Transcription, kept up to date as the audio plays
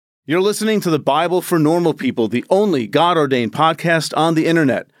You're listening to the Bible for Normal People, the only God-ordained podcast on the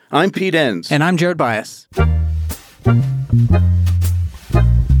internet. I'm Pete Enns. And I'm Jared Bias.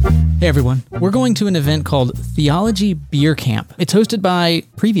 Hey everyone, we're going to an event called Theology Beer Camp. It's hosted by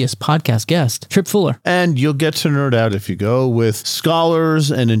previous podcast guest, Trip Fuller. And you'll get to nerd out if you go with scholars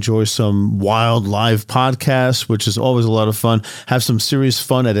and enjoy some wild live podcasts, which is always a lot of fun. Have some serious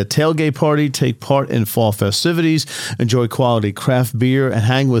fun at a tailgate party, take part in fall festivities, enjoy quality craft beer, and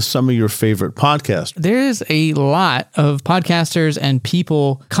hang with some of your favorite podcasters. There's a lot of podcasters and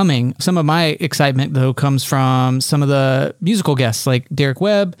people coming. Some of my excitement, though, comes from some of the musical guests like Derek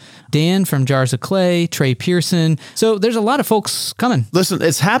Webb, Dan from Jars of Clay, Trey Pearson. So there's a lot of folks coming. Listen,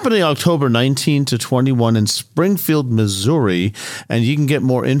 it's happening October 19 to 21 in Springfield, Missouri, and you can get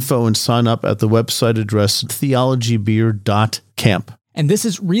more info and sign up at the website address theologybeer.camp. And this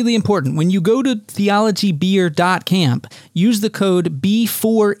is really important. When you go to theologybeer.camp, use the code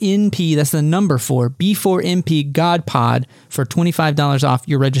B4NP, that's the number 4, B4NP GodPod for $25 off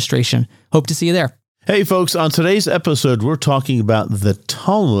your registration. Hope to see you there. Hey folks, on today's episode, we're talking about the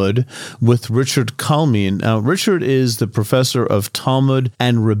Talmud with Richard Kalmin. Now, Richard is the professor of Talmud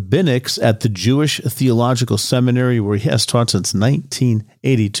and Rabbinics at the Jewish Theological Seminary, where he has taught since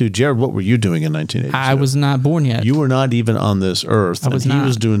 1982. Jared, what were you doing in 1982? I was not born yet. You were not even on this earth. I was and not. He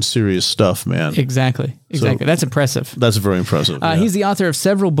was doing serious stuff, man. Exactly. So, that's impressive. That's very impressive. Yeah. He's the author of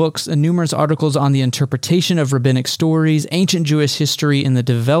several books and numerous articles on the interpretation of rabbinic stories, ancient Jewish history, and the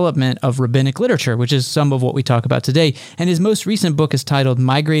development of rabbinic literature, which is some of what we talk about today. And his most recent book is titled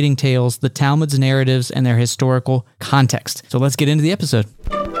Migrating Tales, the Talmud's Narratives and Their Historical Context. So let's get into the episode.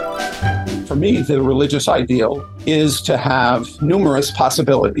 For me, the religious ideal is to have numerous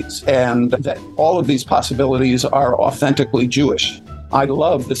possibilities, and that all of these possibilities are authentically Jewish. I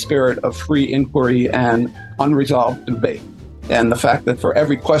love the spirit of free inquiry and unresolved debate, and the fact that for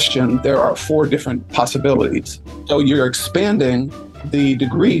every question, there are 4 different possibilities. So you're expanding the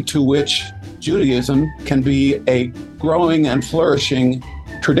degree to which Judaism can be a growing and flourishing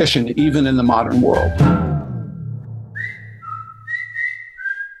tradition, even in the modern world.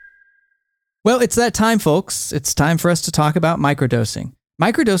 Well, it's that time, folks. It's time for us to talk about microdosing.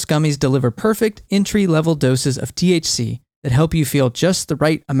 Microdose gummies deliver perfect entry-level doses of THC that help you feel just the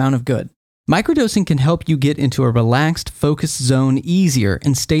right amount of good. Microdosing can help you get into a relaxed, focused zone easier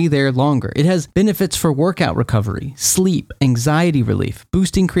and stay there longer. It has benefits for workout recovery, sleep, anxiety relief,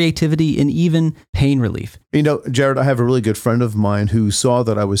 boosting creativity, and even pain relief. You know, Jared, I have a really good friend of mine who saw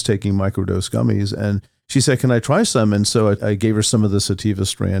that I was taking microdose gummies, and she said, "Can I try some?" And so I gave her some of the sativa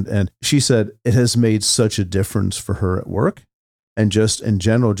strand, and she said it has made such a difference for her at work and just in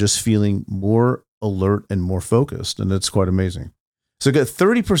general, just feeling more alert and more focused. And it's quite amazing. So get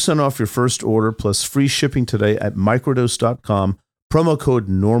 30% off your first order plus free shipping today at microdose.com. Promo code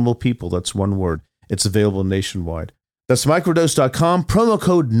NORMALPEOPLE. That's one word. It's available nationwide. That's microdose.com. Promo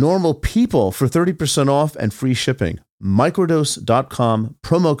code NORMALPEOPLE for 30% off and free shipping. Microdose.com.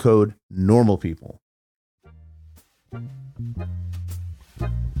 Promo code NORMALPEOPLE.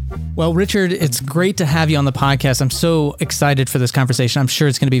 Well, Richard, it's great to have you on the podcast. I'm so excited for this conversation. I'm sure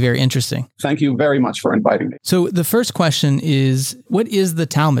it's going to be very interesting. Thank you very much for inviting me. So the first question is, what is the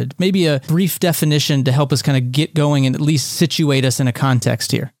Talmud? Maybe a brief definition to help us kind of get going and at least situate us in a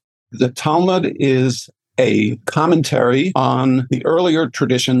context here. The Talmud is a commentary on the earlier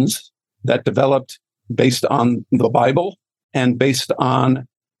traditions that developed based on the Bible and based on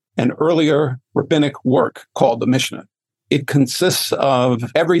an earlier rabbinic work called the Mishnah. It consists of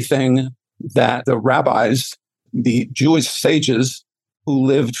everything that the rabbis, the Jewish sages who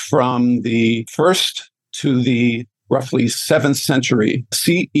lived from the 1st to the roughly 7th century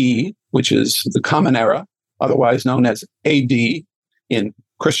CE, which is the Common Era, otherwise known as AD in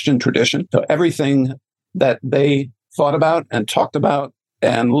Christian tradition. So everything that they thought about and talked about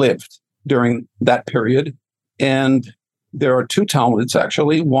and lived during that period. And there are 2 Talmuds,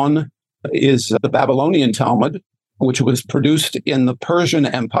 actually. One is the Babylonian Talmud, which was produced in the Persian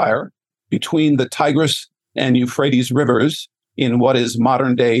Empire between the Tigris and Euphrates rivers in what is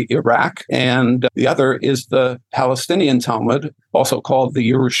modern-day Iraq. And the other is the Palestinian Talmud, also called the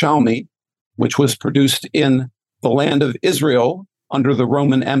Yerushalmi, which was produced in the land of Israel under the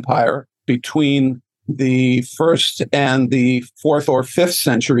Roman Empire between the 1st and the 4th or 5th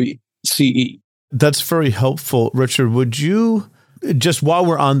century CE. That's very helpful. Richard, would you, just while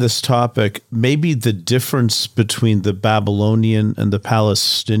we're on this topic, maybe the difference between the Babylonian and the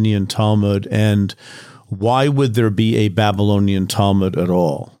Palestinian Talmud, and why would there be a Babylonian Talmud at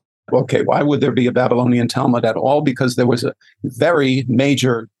all? Okay, why would there be a Babylonian Talmud at all? Because there was a very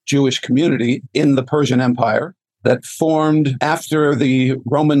major Jewish community in the Persian Empire. that formed after the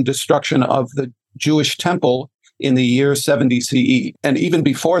Roman destruction of the Jewish temple in the year 70 CE. And even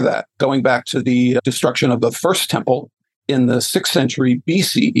before that, going back to the destruction of the first temple in the 6th century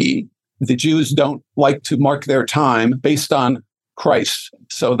BCE, the Jews don't like to mark their time based on Christ.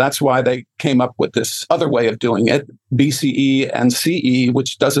 So that's why they came up with this other way of doing it, BCE and CE,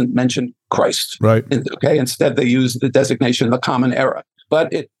 which doesn't mention Christ. Right. Okay. Instead, they use the designation the Common Era,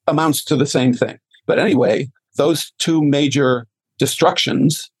 but it amounts to the same thing. But anyway, those two major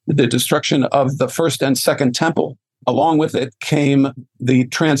destructions, the destruction of the first and second temple, along with it came the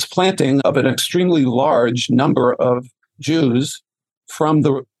transplanting of an extremely large number of Jews from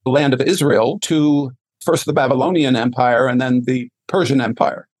the land of Israel to first the Babylonian Empire and then the Persian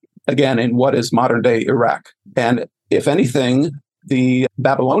Empire, again, in what is modern-day Iraq. And if anything, the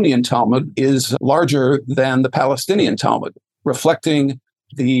Babylonian Talmud is larger than the Palestinian Talmud, reflecting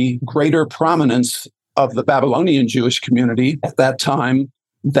the greater prominence of the Babylonian Jewish community at that time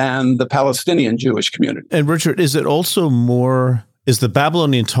than the Palestinian Jewish community. And Richard, is it also more, is the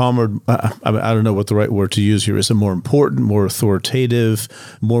Babylonian Talmud, I don't know what the right word to use here, is it more important, more authoritative,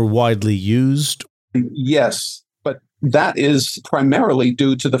 more widely used? Yes, but that is primarily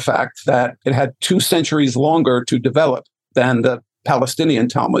due to the fact that it had 2 centuries longer to develop than the Palestinian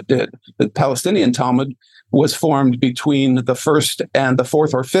Talmud did. The Palestinian Talmud was formed between the 1st and the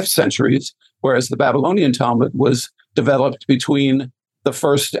 4th or 5th centuries, whereas the Babylonian Talmud was developed between the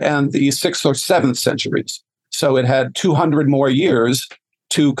 1st and the 6th or 7th centuries. So it had 200 more years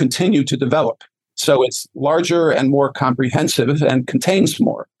to continue to develop. So it's larger and more comprehensive and contains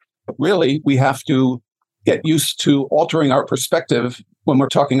more. But really, we have to get used to altering our perspective when we're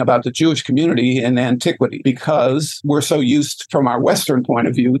talking about the Jewish community in antiquity, because we're so used from our Western point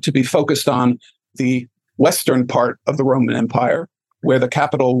of view to be focused on the Western part of the Roman Empire, where the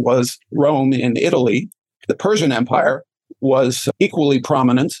capital was Rome in Italy. The Persian Empire was equally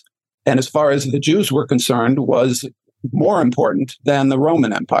prominent, and as far as the Jews were concerned, was more important than the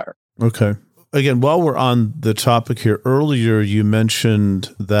Roman Empire. Okay. Again, while we're on the topic here, earlier you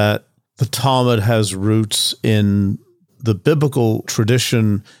mentioned that the Talmud has roots in the biblical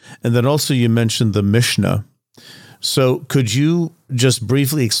tradition, and then also you mentioned the Mishnah. So could you just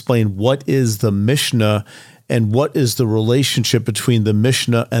briefly explain what is the Mishnah and what is the relationship between the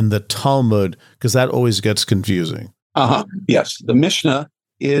Mishnah and the Talmud? Because that always gets confusing. Yes, the Mishnah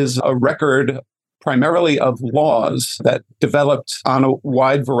is a record primarily of laws that developed on a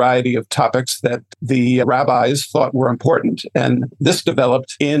wide variety of topics that the rabbis thought were important. And this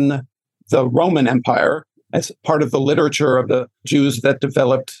developed in the Roman Empire as part of the literature of the Jews that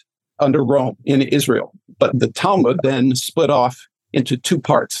developed under Rome in Israel. But the Talmud then split off into 2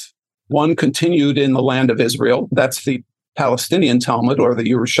 parts. One continued in the land of Israel. That's the Palestinian Talmud, or the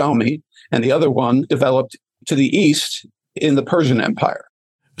Yerushalmi. And the other one developed to the east in the Persian Empire.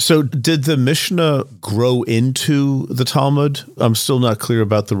 So did the Mishnah grow into the Talmud? I'm still not clear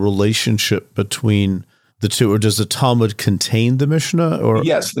about the relationship between the two. Or does the Talmud contain the Mishnah? Or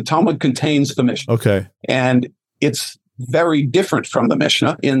yes, the Talmud contains the Mishnah. Okay. And it's very different from the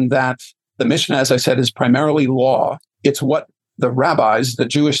Mishnah in that the Mishnah, as I said, is primarily law. It's what the rabbis, the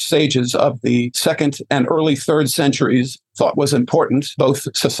Jewish sages of the 2nd and early 3rd centuries thought was important, both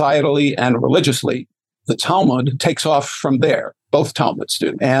societally and religiously. The Talmud takes off from there. Both Talmuds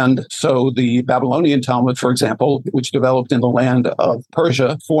do. And so the Babylonian Talmud, for example, which developed in the land of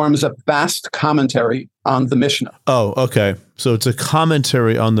Persia, forms a vast commentary on the Mishnah. Oh, okay. So it's a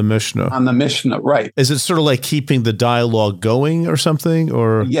commentary on the Mishnah. On the Mishnah, right. Is it sort of like keeping the dialogue going or something?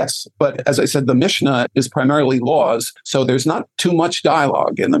 Or yes, but as I said, the Mishnah is primarily laws, so there's not too much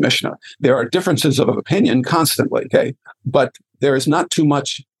dialogue in the Mishnah. There are differences of opinion constantly, okay? But there is not too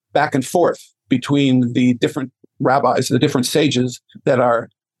much back and forth between the different rabbis, the different sages that are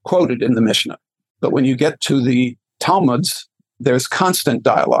quoted in the Mishnah. But when you get to the Talmuds, there's constant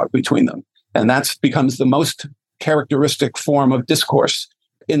dialogue between them. And that becomes the most characteristic form of discourse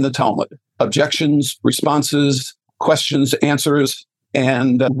in the Talmud. Objections, responses, questions, answers.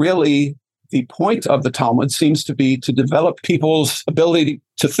 And really, the point of the Talmud seems to be to develop people's ability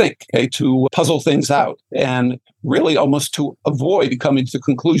to think, okay, to puzzle things out, and really almost to avoid coming to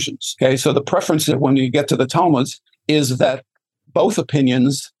conclusions. Okay, so the preference when you get to the Talmuds is that both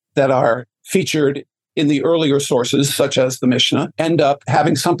opinions that are featured in the earlier sources, such as the Mishnah, end up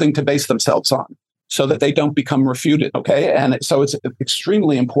having something to base themselves on so that they don't become refuted. Okay, and so it's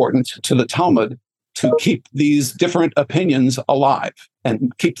extremely important to the Talmud to keep these different opinions alive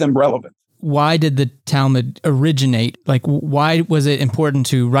and keep them relevant. Why did the Talmud originate? Like, why was it important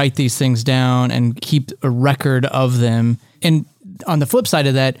to write these things down and keep a record of them? And on the flip side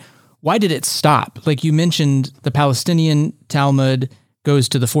of that, why did it stop? Like you mentioned, the Palestinian Talmud goes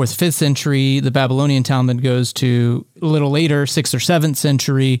to the 4th, 5th century. The Babylonian Talmud goes to a little later, 6th or 7th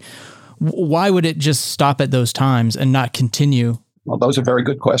century. Why would it just stop at those times and not continue? Well, those are very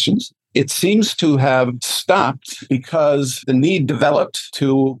good questions. It seems to have stopped because the need developed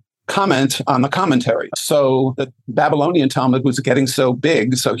to comment on the commentary. So the Babylonian Talmud was getting so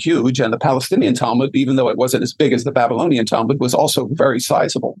big, so huge, and the Palestinian Talmud, even though it wasn't as big as the Babylonian Talmud, was also very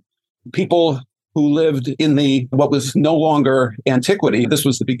sizable. People who lived in what was no longer antiquity, this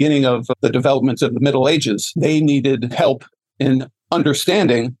was the beginning of the development of the Middle Ages, they needed help in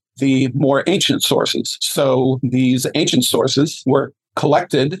understanding the more ancient sources. So these ancient sources were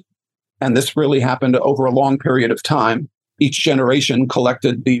collected, and this really happened over a long period of time. Each generation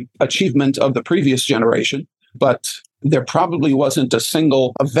collected the achievement of the previous generation, but there probably wasn't a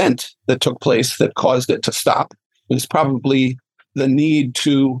single event that took place that caused it to stop. It was probably the need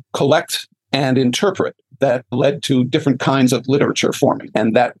to collect and interpret that led to different kinds of literature forming.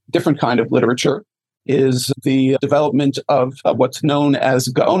 And that different kind of literature is the development of what's known as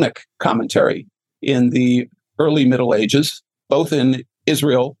Gaonic commentary in the early Middle Ages, both in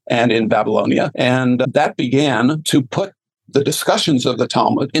Israel and in Babylonia. And that began to put the discussions of the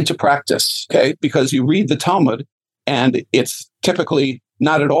Talmud into practice, okay? Because you read the Talmud and it's typically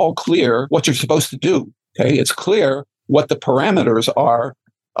not at all clear what you're supposed to do, okay? It's clear what the parameters are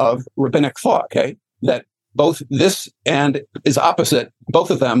of rabbinic thought, okay? That both this and is opposite, both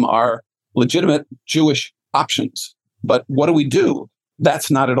of them are legitimate Jewish options. But what do we do?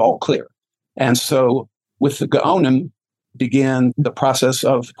 That's not at all clear. And so with the Gaonim began the process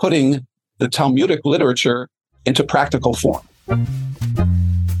of putting the Talmudic literature into practical form.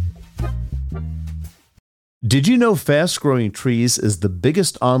 Did you know Fast Growing Trees is the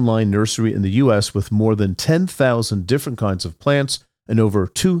biggest online nursery in the U.S. with more than 10,000 different kinds of plants and over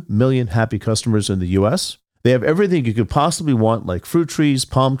 2 million happy customers in the U.S.? They have everything you could possibly want, like fruit trees,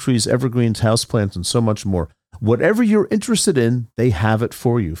 palm trees, evergreens, houseplants, and so much more. Whatever you're interested in, they have it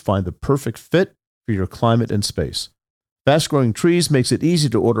for you. Find the perfect fit for your climate and space. Fast Growing Trees makes it easy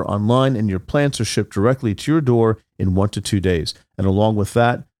to order online, and your plants are shipped directly to your door in 1 to 2 days. And along with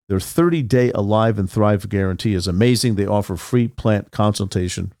that, their 30-day Alive and Thrive guarantee is amazing. They offer free plant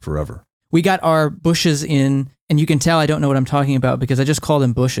consultation forever. We got our bushes in, and you can tell I don't know what I'm talking about because I just called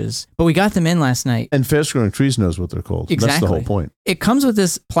them bushes. But we got them in last night. And Fast Growing Trees knows what they're called. Exactly. That's the whole point. It comes with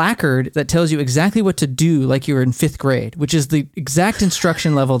this placard that tells you exactly what to do like you were in 5th grade, which is the exact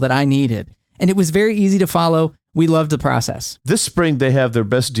instruction level that I needed. And it was very easy to follow. We loved the process. This spring, they have their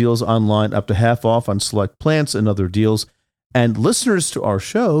best deals online, up to half off on select plants and other deals. And listeners to our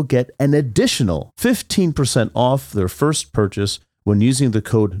show get an additional 15% off their first purchase when using the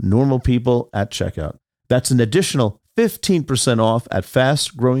code NORMALPEOPLE at checkout. That's an additional 15% off at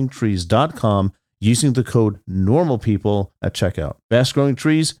fastgrowingtrees.com using the code NORMALPEOPLE at checkout.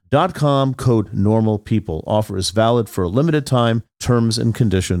 Fastgrowingtrees.com, code NORMALPEOPLE. Offer is valid for a limited time. Terms and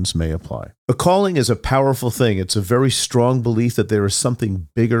conditions may apply. A calling is a powerful thing. It's a very strong belief that there is something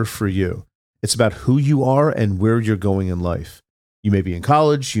bigger for you. It's about who you are and where you're going in life. You may be in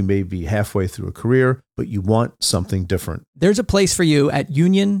college, you may be halfway through a career, but you want something different. There's a place for you at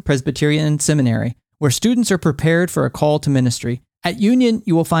Union Presbyterian Seminary where students are prepared for a call to ministry. At Union,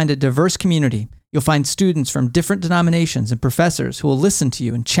 you will find a diverse community. You'll find students from different denominations and professors who will listen to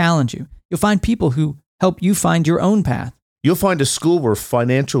you and challenge you. You'll find people who help you find your own path. You'll find a school where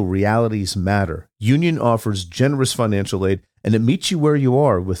financial realities matter. Union offers generous financial aid, and it meets you where you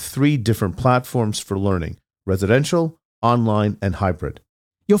are with 3 different platforms for learning: residential, online, and hybrid.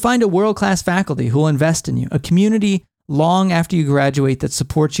 You'll find a world-class faculty who will invest in you, a community long after you graduate that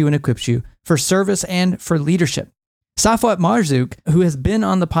supports you and equips you for service and for leadership. Safwat Marzouk, who has been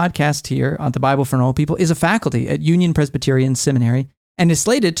on the podcast here on the Bible for Normal People, is a faculty at Union Presbyterian Seminary and is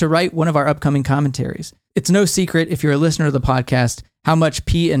slated to write one of our upcoming commentaries. It's no secret, if you're a listener to the podcast, how much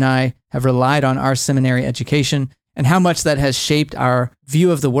P and I have relied on our seminary education and how much that has shaped our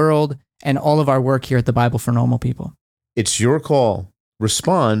view of the world and all of our work here at the Bible for Normal People. It's your call.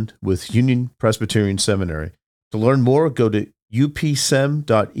 Respond with Union Presbyterian Seminary. To learn more, go to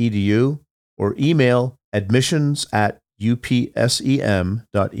upsem.edu or email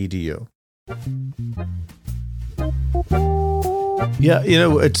admissions@upsem.edu. Yeah,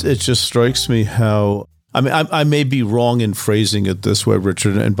 it just strikes me how, I may be wrong in phrasing it this way,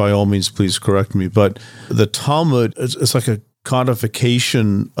 Richard, and by all means, please correct me, but the Talmud is like a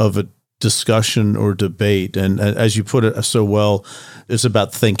codification of a discussion or debate. And as you put it so well, it's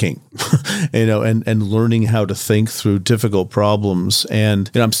about thinking, and learning how to think through difficult problems. And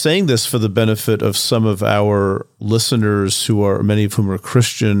I'm saying this for the benefit of some of our listeners many of whom are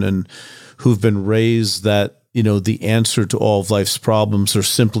Christian and who've been raised that, the answer to all of life's problems are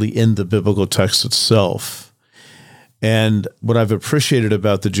simply in the biblical text itself. And what I've appreciated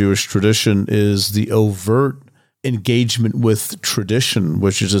about the Jewish tradition is the overt engagement with tradition,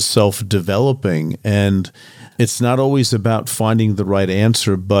 which is a self-developing. And it's not always about finding the right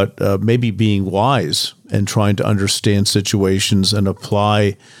answer, but maybe being wise and trying to understand situations and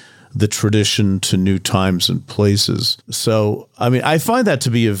apply the tradition to new times and places. So, I find that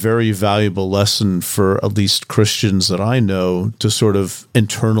to be a very valuable lesson for at least Christians that I know to sort of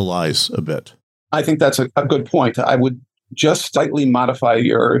internalize a bit. I think that's a good point. I would just slightly modify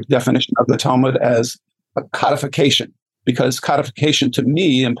your definition of the Talmud as a codification, because codification to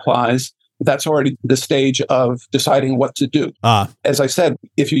me implies that's already the stage of deciding what to do. As I said,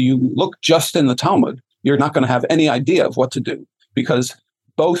 if you look just in the Talmud, you're not going to have any idea of what to do, because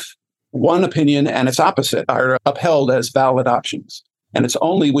both one opinion and its opposite are upheld as valid options. And it's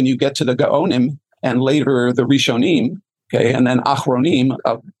only when you get to the Gaonim and later the Rishonim, and then Achronim,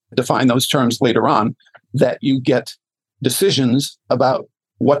 I'll define those terms later on, that you get decisions about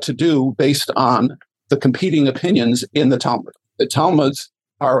what to do based on the competing opinions in the Talmud. The Talmuds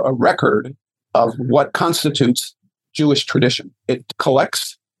are a record of what constitutes Jewish tradition. It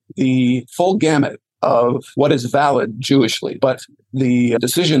collects the full gamut of what is valid Jewishly, but the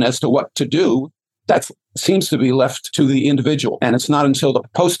decision as to what to do, that seems to be left to the individual. And it's not until the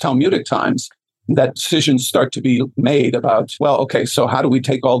post-Talmudic times that decisions start to be made about, so how do we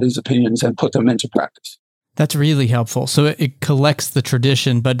take all these opinions and put them into practice? That's really helpful. So it collects the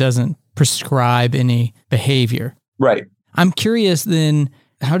tradition, but doesn't prescribe any behavior. Right. I'm curious then,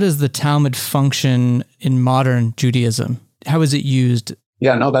 how does the Talmud function in modern Judaism? How is it used?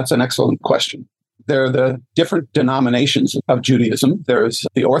 Yeah, no, that's an excellent question. There are the different denominations of Judaism. There's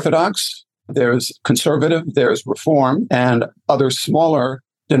the Orthodox, there's conservative, there's Reform, and other smaller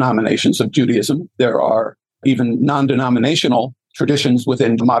denominations of Judaism. There are even non-denominational traditions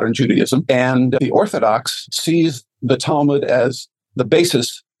within modern Judaism. And the Orthodox sees the Talmud as the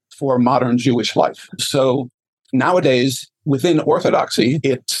basis for modern Jewish life. So nowadays, within Orthodoxy,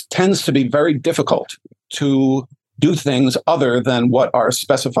 it tends to be very difficult to do things other than what are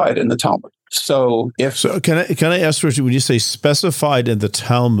specified in the Talmud. So can I ask, Richard, when you say specified in the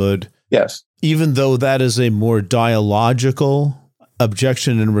Talmud, yes, even though that is a more dialogical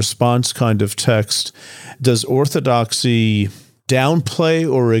objection and response kind of text, does Orthodoxy downplay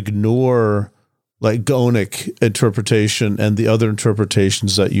or ignore like Gaonic interpretation and the other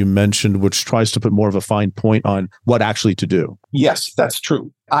interpretations that you mentioned, which tries to put more of a fine point on what actually to do? Yes, that's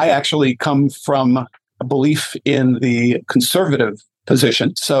true. I actually come from a belief in the conservative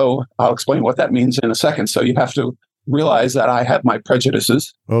position. So I'll explain what that means in a second. So you have to realize that I have my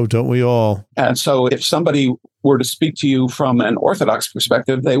prejudices. Oh, don't we all? And so if somebody were to speak to you from an Orthodox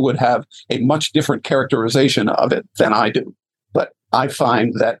perspective, they would have a much different characterization of it than I do. But I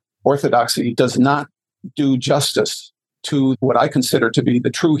find that Orthodoxy does not do justice to what I consider to be the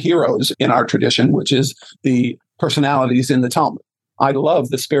true heroes in our tradition, which is the personalities in the Talmud. I love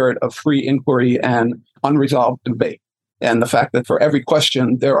the spirit of free inquiry and unresolved debate, and the fact that for every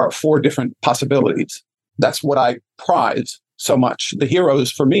question, there are 4 different possibilities. That's what I prize so much. The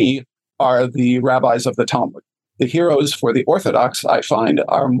heroes for me are the rabbis of the Talmud. The heroes for the Orthodox, I find,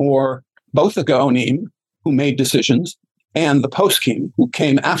 are more both the Gaonim, who made decisions, and the poskim, who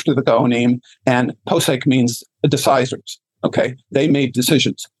came after the Gaonim, and posek means decisors. Okay, they made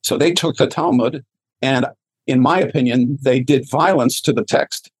decisions. So they took the Talmud, and in my opinion, they did violence to the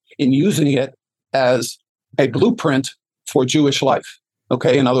text in using it as a blueprint for Jewish life.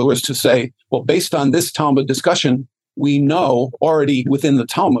 Okay, in other words, to say, well, based on this Talmud discussion, we know already within the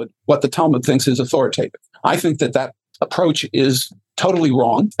Talmud what the Talmud thinks is authoritative. I think that that approach is totally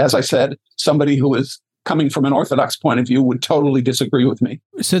wrong. As I said, somebody who is coming from an Orthodox point of view would totally disagree with me.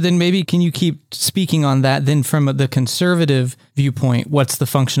 So then maybe can you keep speaking on that then from the conservative viewpoint, what's the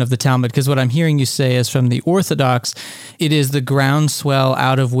function of the Talmud? Because what I'm hearing you say is from the Orthodox, it is the groundswell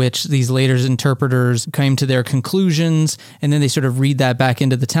out of which these later interpreters came to their conclusions, and then they sort of read that back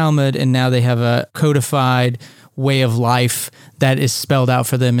into the Talmud, and now they have a codified way of life that is spelled out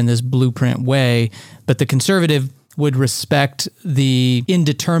for them in this blueprint way. But the conservative would respect the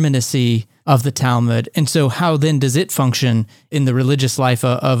indeterminacy of the Talmud. And so how then does it function in the religious life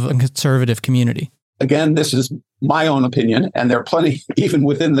of a conservative community? Again, this is my own opinion, and there are plenty, even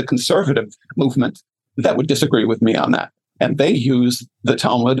within the conservative movement, that would disagree with me on that. And they use the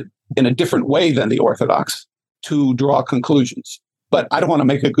Talmud in a different way than the Orthodox to draw conclusions. But I don't want to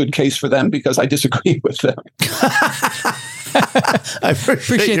make a good case for them because I disagree with them. I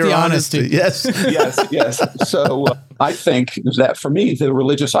appreciate your the honesty. Yes. Yes. So I think that for me, the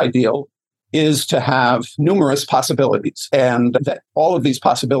religious ideal is to have numerous possibilities, and that all of these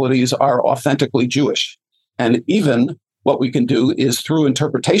possibilities are authentically Jewish. And even what we can do is through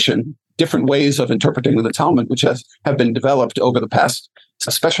interpretation, different ways of interpreting the Talmud, which have been developed over the past,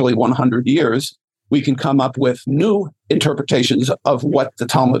 especially 100 years, we can come up with new interpretations of what the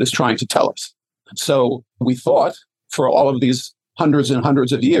Talmud is trying to tell us. So we thought for all of these hundreds and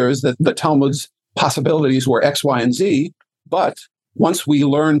hundreds of years that the Talmud's possibilities were X, Y, and Z. But once we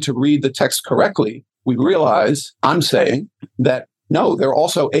learn to read the text correctly, we realize, I'm saying, that no, they're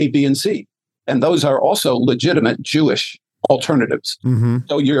also A, B, and C. And those are also legitimate Jewish alternatives. Mm-hmm.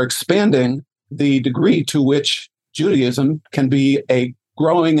 So you're expanding the degree to which Judaism can be a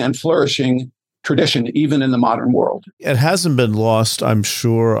growing and flourishing tradition, even in the modern world. It hasn't been lost, I'm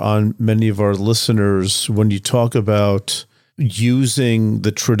sure, on many of our listeners when you talk about using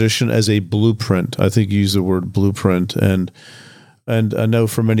the tradition as a blueprint. I think you use the word blueprint. And I know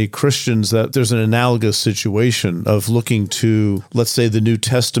for many Christians that there's an analogous situation of looking to, let's say, the New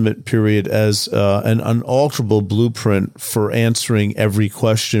Testament period as an unalterable blueprint for answering every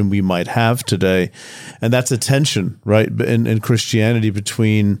question we might have today. And that's a tension, right, in Christianity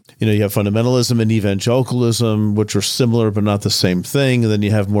between, you have fundamentalism and evangelicalism, which are similar but not the same thing. And then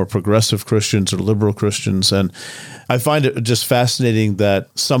you have more progressive Christians or liberal Christians. And I find it just fascinating that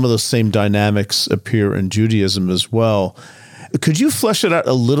some of those same dynamics appear in Judaism as well. Could you flesh it out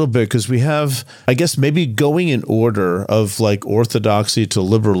a little bit? Because we have, I guess, maybe going in order of like orthodoxy to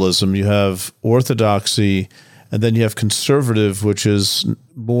liberalism. You have orthodoxy, and then you have conservative, which is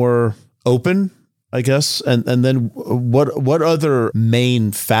more open, I guess. And then what other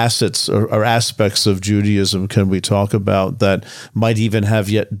main facets or aspects of Judaism can we talk about that might even have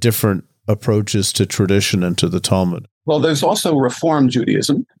yet different approaches to tradition and to the Talmud? Well, there's also Reform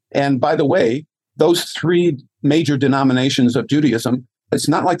Judaism. And by the way, those three major denominations of Judaism, it's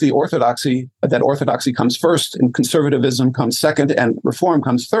not like the orthodoxy, that orthodoxy comes first and conservatism comes second and reform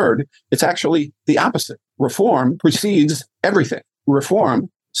comes third. It's actually the opposite. Reform precedes everything. Reform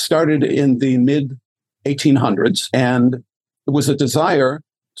started in the mid-1800s, and it was a desire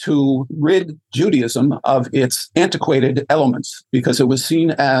to rid Judaism of its antiquated elements because it was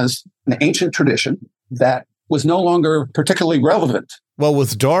seen as an ancient tradition that was no longer particularly relevant. Well,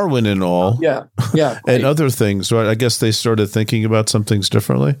 with Darwin and all, yeah, and other things, right? I guess they started thinking about some things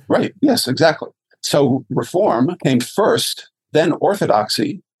differently. Right. Yes, exactly. So reform came first, then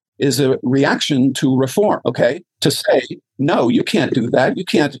orthodoxy is a reaction to reform, okay? To say, no, you can't do that. You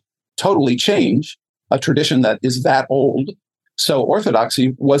can't totally change a tradition that is that old. So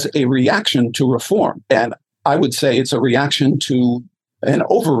orthodoxy was a reaction to reform. And I would say it's a reaction to an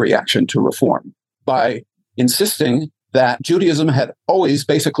overreaction to reform by insisting that Judaism had always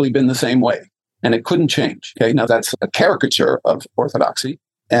basically been the same way and it couldn't change. Okay, now that's a caricature of orthodoxy.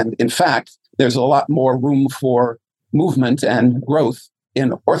 And in fact, there's a lot more room for movement and growth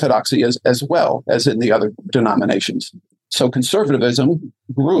in orthodoxy as well as in the other denominations. So conservatism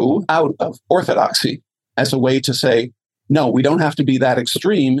grew out of orthodoxy as a way to say, no, we don't have to be that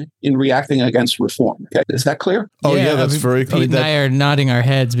extreme in reacting against reform. Okay, is that clear? Oh, yeah, that's very clear. Pete and I are nodding our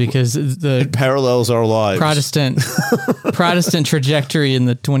heads because it parallels our lives. Protestant trajectory in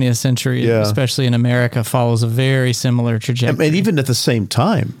the 20th century, especially in America, follows a very similar trajectory. And even at the same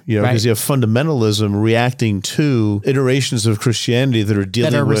time, because you have fundamentalism reacting to iterations of Christianity that are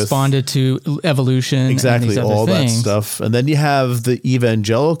dealing with... responded to evolution. Exactly, and these other all things. That stuff. And then you have the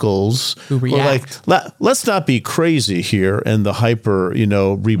evangelicals who react. Who are like, let's not be crazy here. And the hyper,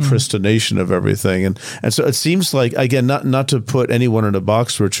 repristination of everything. And so it seems like, again, not to put anyone in a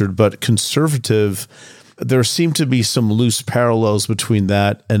box, Richard, but conservative, there seem to be some loose parallels between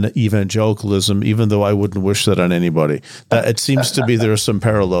that and evangelicalism, even though I wouldn't wish that on anybody. It seems to be there are some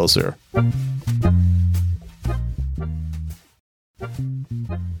parallels there.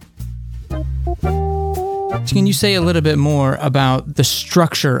 Can you say a little bit more about the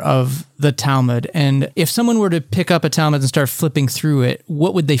structure of the Talmud? And if someone were to pick up a Talmud and start flipping through it,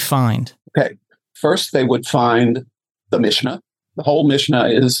 what would they find? Okay. First, they would find the Mishnah. The whole Mishnah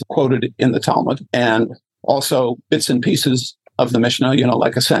is quoted in the Talmud, and also bits and pieces of the Mishnah,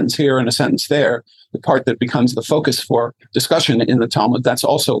 like a sentence here and a sentence there. The part that becomes the focus for discussion in the Talmud, that's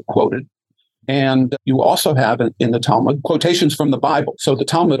also quoted. And you also have in the Talmud quotations from the Bible. So the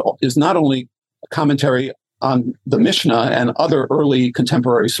Talmud is not only a commentary on the Mishnah and other early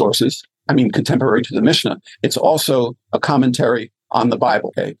contemporary sources. contemporary to the Mishnah, it's also a commentary on the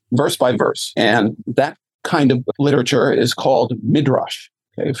Bible, okay, verse by verse. And that kind of literature is called midrash,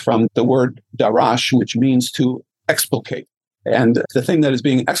 okay, from the word darash, which means to explicate. And the thing that is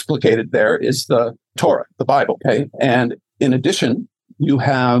being explicated there is the Torah, the Bible, okay? And in addition, you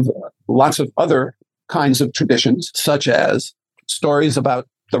have lots of other kinds of traditions, such as stories about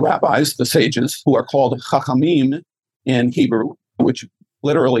the rabbis, the sages, who are called chachamim in Hebrew, which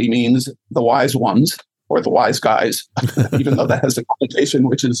literally means the wise ones or the wise guys, even though that has a connotation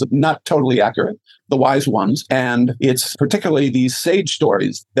which is not totally accurate, the wise ones. And it's particularly these sage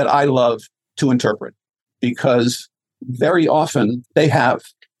stories that I love to interpret, because very often they have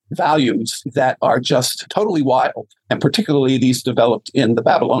values that are just totally wild, and particularly these developed in the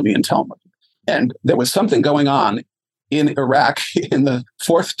Babylonian Talmud. And there was something going on in Iraq in the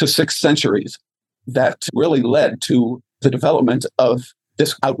 4th to 6th centuries that really led to the development of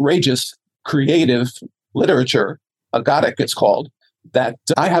this outrageous creative literature, Aggadic it's called, that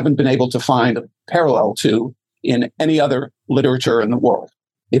I haven't been able to find a parallel to in any other literature in the world.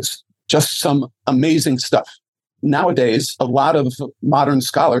 It's just some amazing stuff. Nowadays, a lot of modern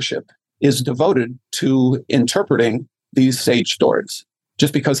scholarship is devoted to interpreting these sage stories,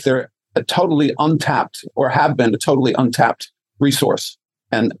 just because they're a totally untapped, or have been a totally untapped resource.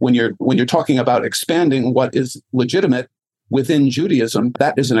 And when you're talking about expanding what is legitimate within Judaism,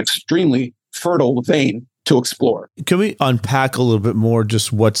 that is an extremely fertile vein to explore. Can we unpack a little bit more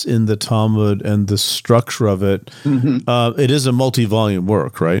just what's in the Talmud and the structure of it? Mm-hmm. It is a multi-volume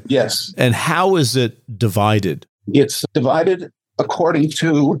work, right? Yes. And how is it divided? It's divided according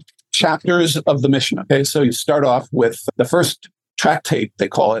to chapters of the Mishnah. Okay, so you start off with the first tractate, they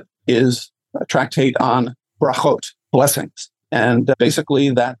call it, is a tractate on brachot, blessings. And basically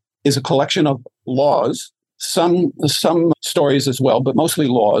that is a collection of laws, some stories as well, but mostly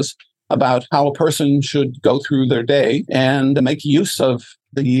laws about how a person should go through their day and make use of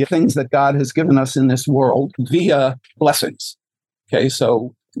the things that God has given us in this world via blessings. Okay,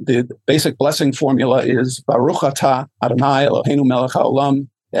 so the basic blessing formula is Baruch atah Adonai Eloheinu melech haolam,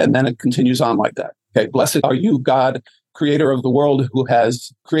 and then it continues on like that. Okay, blessed are you, God, creator of the world, who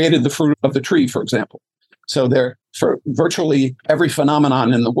has created the fruit of the tree, for example. So there, for virtually every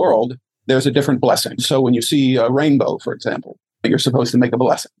phenomenon in the world, there's a different blessing. So when you see a rainbow, for example, you're supposed to make a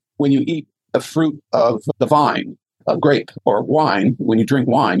blessing. When you eat the fruit of the vine, a grape or wine, when you drink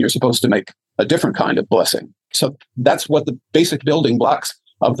wine, you're supposed to make a different kind of blessing. So that's what the basic building blocks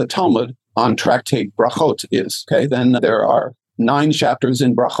of the Talmud on tractate brachot is. Okay, then there are 9 chapters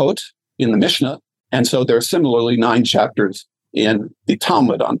in brachot in the Mishnah, and so there are similarly 9 chapters in the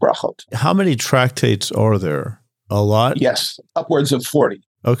Talmud on brachot. How many tractates are there? A lot? Yes, upwards of 40.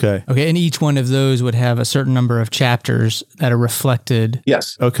 Okay. Okay, and each one of those would have a certain number of chapters that are reflected.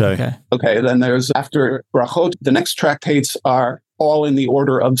 Yes. Okay. Okay, then there's, after brachot, the next tractates are all in the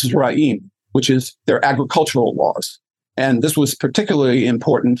order of Zra'im, which is their agricultural laws. And this was particularly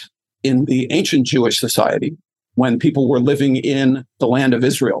important in the ancient Jewish society when people were living in the land of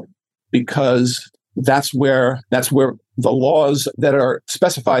Israel, because that's where the laws that are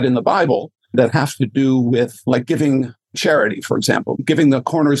specified in the Bible that have to do with, like, giving charity, for example, giving the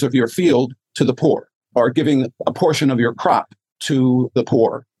corners of your field to the poor, or giving a portion of your crop to the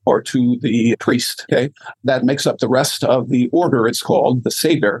poor or to the priest. Okay, that makes up the rest of the order. It's called the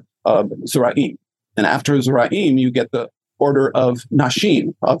Seder of Zra'im. And after Zra'im, you get the order of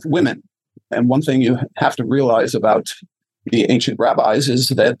Nashim, of women. And one thing you have to realize about the ancient rabbis is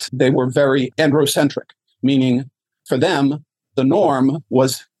that they were very androcentric, meaning for them, the norm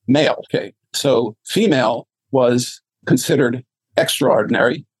was male. Okay, so female was considered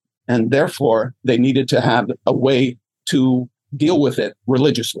extraordinary, and therefore they needed to have a way to deal with it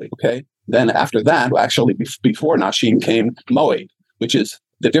religiously. Okay, then after that, actually before Nashim came Moed, which is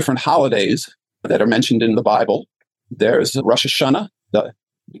the different holidays that are mentioned in the Bible. There's Rosh Hashanah, the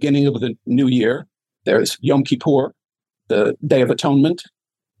beginning of the new year. There's Yom Kippur, the Day of Atonement,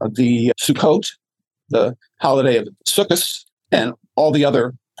 the Sukkot, the holiday of Sukkot, and all the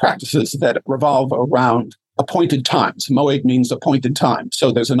other practices that revolve around appointed times. Moed means appointed time.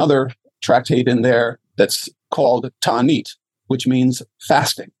 So there's another tractate in there that's called Ta'anit, which means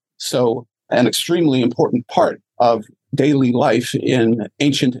fasting. So an extremely important part of daily life in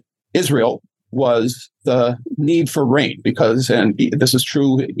ancient Israel was the need for rain, because, and this is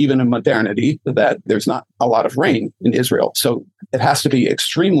true even in modernity, that there's not a lot of rain in Israel. So it has to be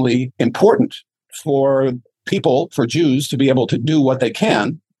extremely important for people, for Jews, to be able to do what they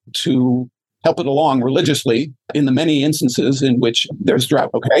can to help it along religiously in the many instances in which there's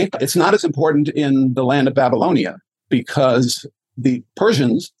drought. Okay, it's not as important in the land of Babylonia, because the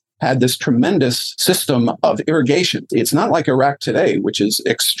Persians had this tremendous system of irrigation. It's not like Iraq today, which is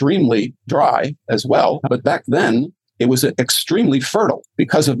extremely dry as well. But back then, it was extremely fertile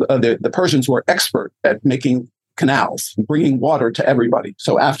because of the Persians were expert at making canals, bringing water to everybody.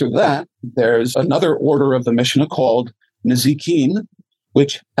 So after that, there's another order of the Mishnah called Nezikin,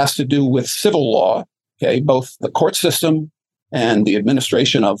 which has to do with civil law, okay, both the court system and the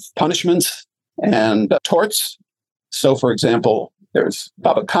administration of punishments and torts. So, for example, there's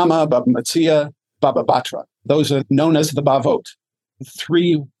Baba Kama, Baba Matzia, Baba Batra. Those are known as the Bavot,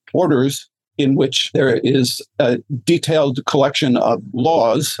 3 orders in which there is a detailed collection of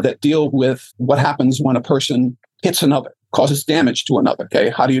laws that deal with what happens when a person hits another, causes damage to another. Okay,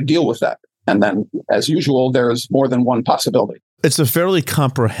 how do you deal with that? And then, as usual, there's more than one possibility. It's a fairly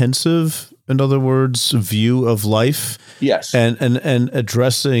comprehensive, in other words, view of life. Yes. And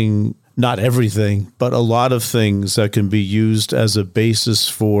addressing not everything, but a lot of things that can be used as a basis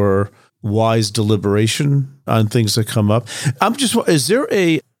for wise deliberation on things that come up.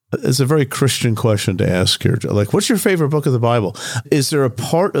 It's a very Christian question to ask here. Like, what's your favorite book of the Bible? Is there a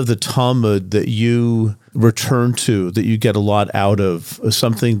part of the Talmud that you return to, that you get a lot out of,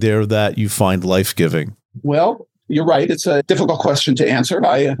 something there that you find life-giving? Well, you're right. It's a difficult question to answer.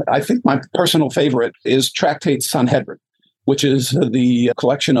 I think my personal favorite is Tractate Sanhedrin, which is the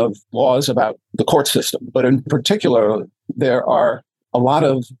collection of laws about the court system. But in particular, there are a lot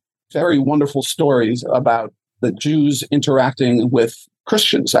of very wonderful stories about the Jews interacting with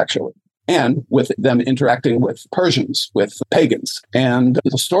Christians, actually, and with them interacting with Persians, with pagans. And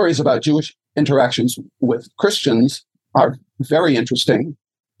the stories about Jewish interactions with Christians are very interesting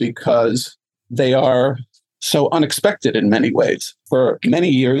because they are so unexpected in many ways. For many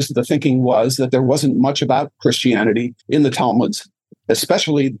years, the thinking was that there wasn't much about Christianity in the Talmuds,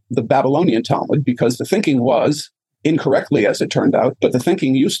 especially the Babylonian Talmud, because the thinking was, incorrectly as it turned out, but the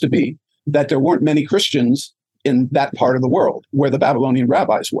thinking used to be that there weren't many Christians in that part of the world where the Babylonian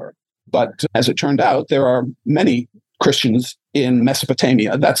rabbis were. But as it turned out, there are many Christians in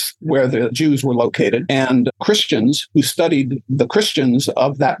Mesopotamia. That's where the Jews were located. And Christians who studied the Christians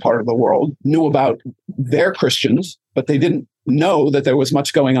of that part of the world knew about their Christians, but they didn't know that there was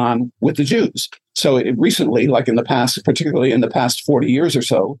much going on with the Jews. So recently, like in the past, particularly in the past 40 years or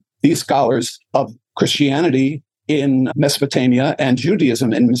so, these scholars of Christianity in Mesopotamia and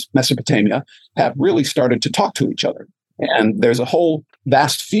Judaism in Mesopotamia have really started to talk to each other. And there's a whole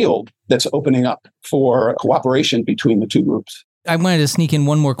vast field that's opening up for cooperation between the two groups. I wanted to sneak in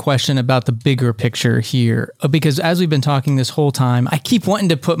one more question about the bigger picture here, because as we've been talking this whole time, I keep wanting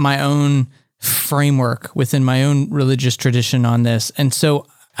to put my own framework within my own religious tradition on this. And so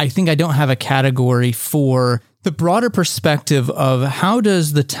I think I don't have a category for the broader perspective of how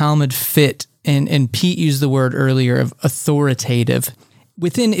does the Talmud fit, and Pete used the word earlier of authoritative.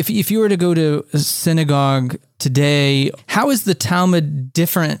 Within, if you were to go to a synagogue today, how is the Talmud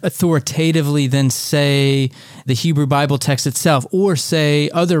different authoritatively than, say, the Hebrew Bible text itself, or say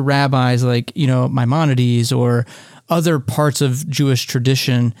other rabbis like, Maimonides or other parts of Jewish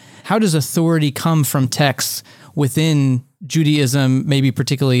tradition? How does authority come from texts within Judaism, maybe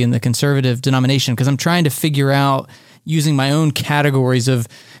particularly in the conservative denomination? Because I'm trying to figure out, using my own categories of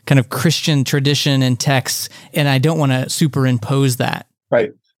kind of Christian tradition and texts, and I don't want to superimpose that.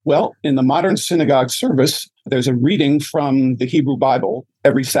 Right. Well, in the modern synagogue service, there's a reading from the Hebrew Bible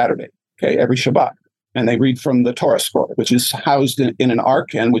every Saturday, every Shabbat. And they read from the Torah scroll, which is housed in an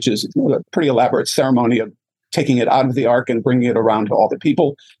ark, and which is a pretty elaborate ceremony of taking it out of the ark and bringing it around to all the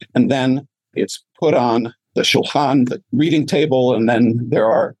people. And then it's put on the shulchan, the reading table, and then there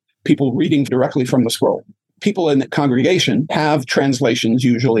are people reading directly from the scroll. People in the congregation have translations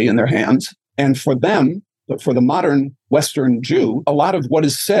usually in their hands. And for them, for the modern Western Jew, a lot of what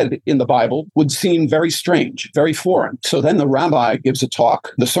is said in the Bible would seem very strange, very foreign. So then the rabbi gives a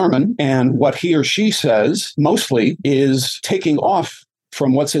talk, the sermon, and what he or she says mostly is taking off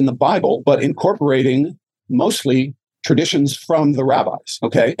from what's in the Bible, but incorporating mostly traditions from the rabbis,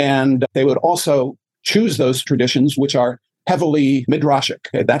 And they would also choose those traditions which are heavily midrashic.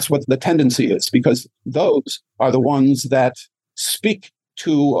 That's what the tendency is, because those are the ones that speak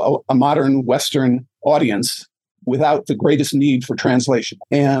to a modern Western audience without the greatest need for translation.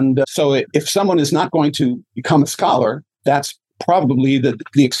 And so if someone is not going to become a scholar, that's probably the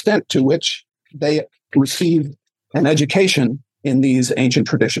extent to which they receive an education in these ancient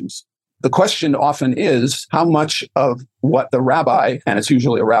traditions. The question often is how much of what the rabbi, and it's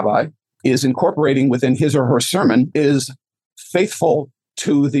usually a rabbi, is incorporating within his or her sermon is faithful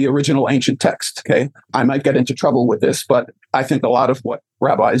to the original ancient text. I might get into trouble with this, but I think a lot of what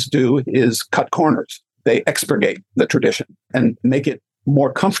rabbis do is cut corners. They expurgate the tradition and make it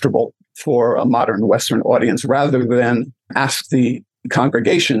more comfortable for a modern Western audience, rather than ask the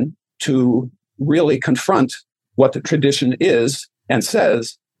congregation to really confront what the tradition is and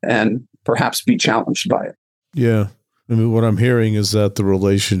says and perhaps be challenged by it. Yeah. I mean, what I'm hearing is that the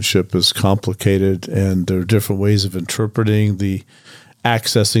relationship is complicated and there are different ways of interpreting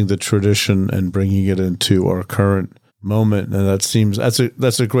accessing the tradition and bringing it into our current moment. And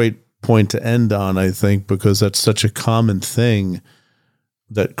that's a great point to end on, I think, because that's such a common thing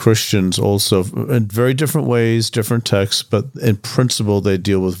that Christians also, in very different ways, different texts, but in principle, they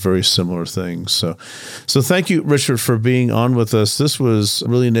deal with very similar things. So thank you, Richard, for being on with us. This was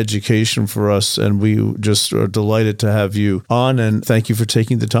really an education for us, and we just are delighted to have you on, and thank you for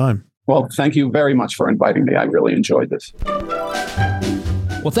taking the time. Well, thank you very much for inviting me. I really enjoyed this.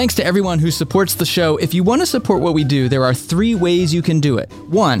 Well, thanks to everyone who supports the show. If you want to support what we do, there are 3 ways you can do it.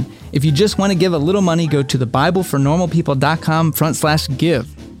 1, if you just want to give a little money, go to thebiblefornormalpeople.com/give.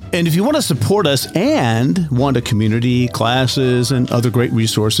 And if you want to support us and want a community, classes, and other great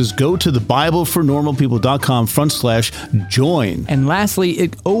resources, go to thebiblefornormalpeople.com/join. And lastly,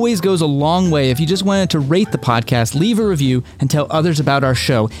 it always goes a long way if you just wanted to rate the podcast, leave a review, and tell others about our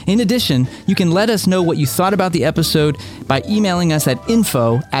show. In addition, you can let us know what you thought about the episode by emailing us at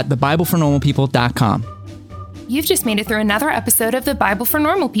info@thebiblefornormalpeople.com. You've just made it through another episode of The Bible for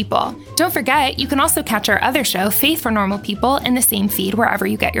Normal People. Don't forget, you can also catch our other show, Faith for Normal People, in the same feed wherever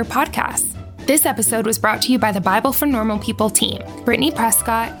you get your podcasts. This episode was brought to you by the Bible for Normal People team: Brittany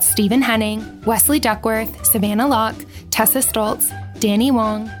Prescott, Stephen Henning, Wesley Duckworth, Savannah Locke, Tessa Stoltz, Danny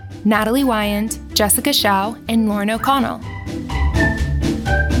Wong, Natalie Wyand, Jessica Shao, and Lauren O'Connell.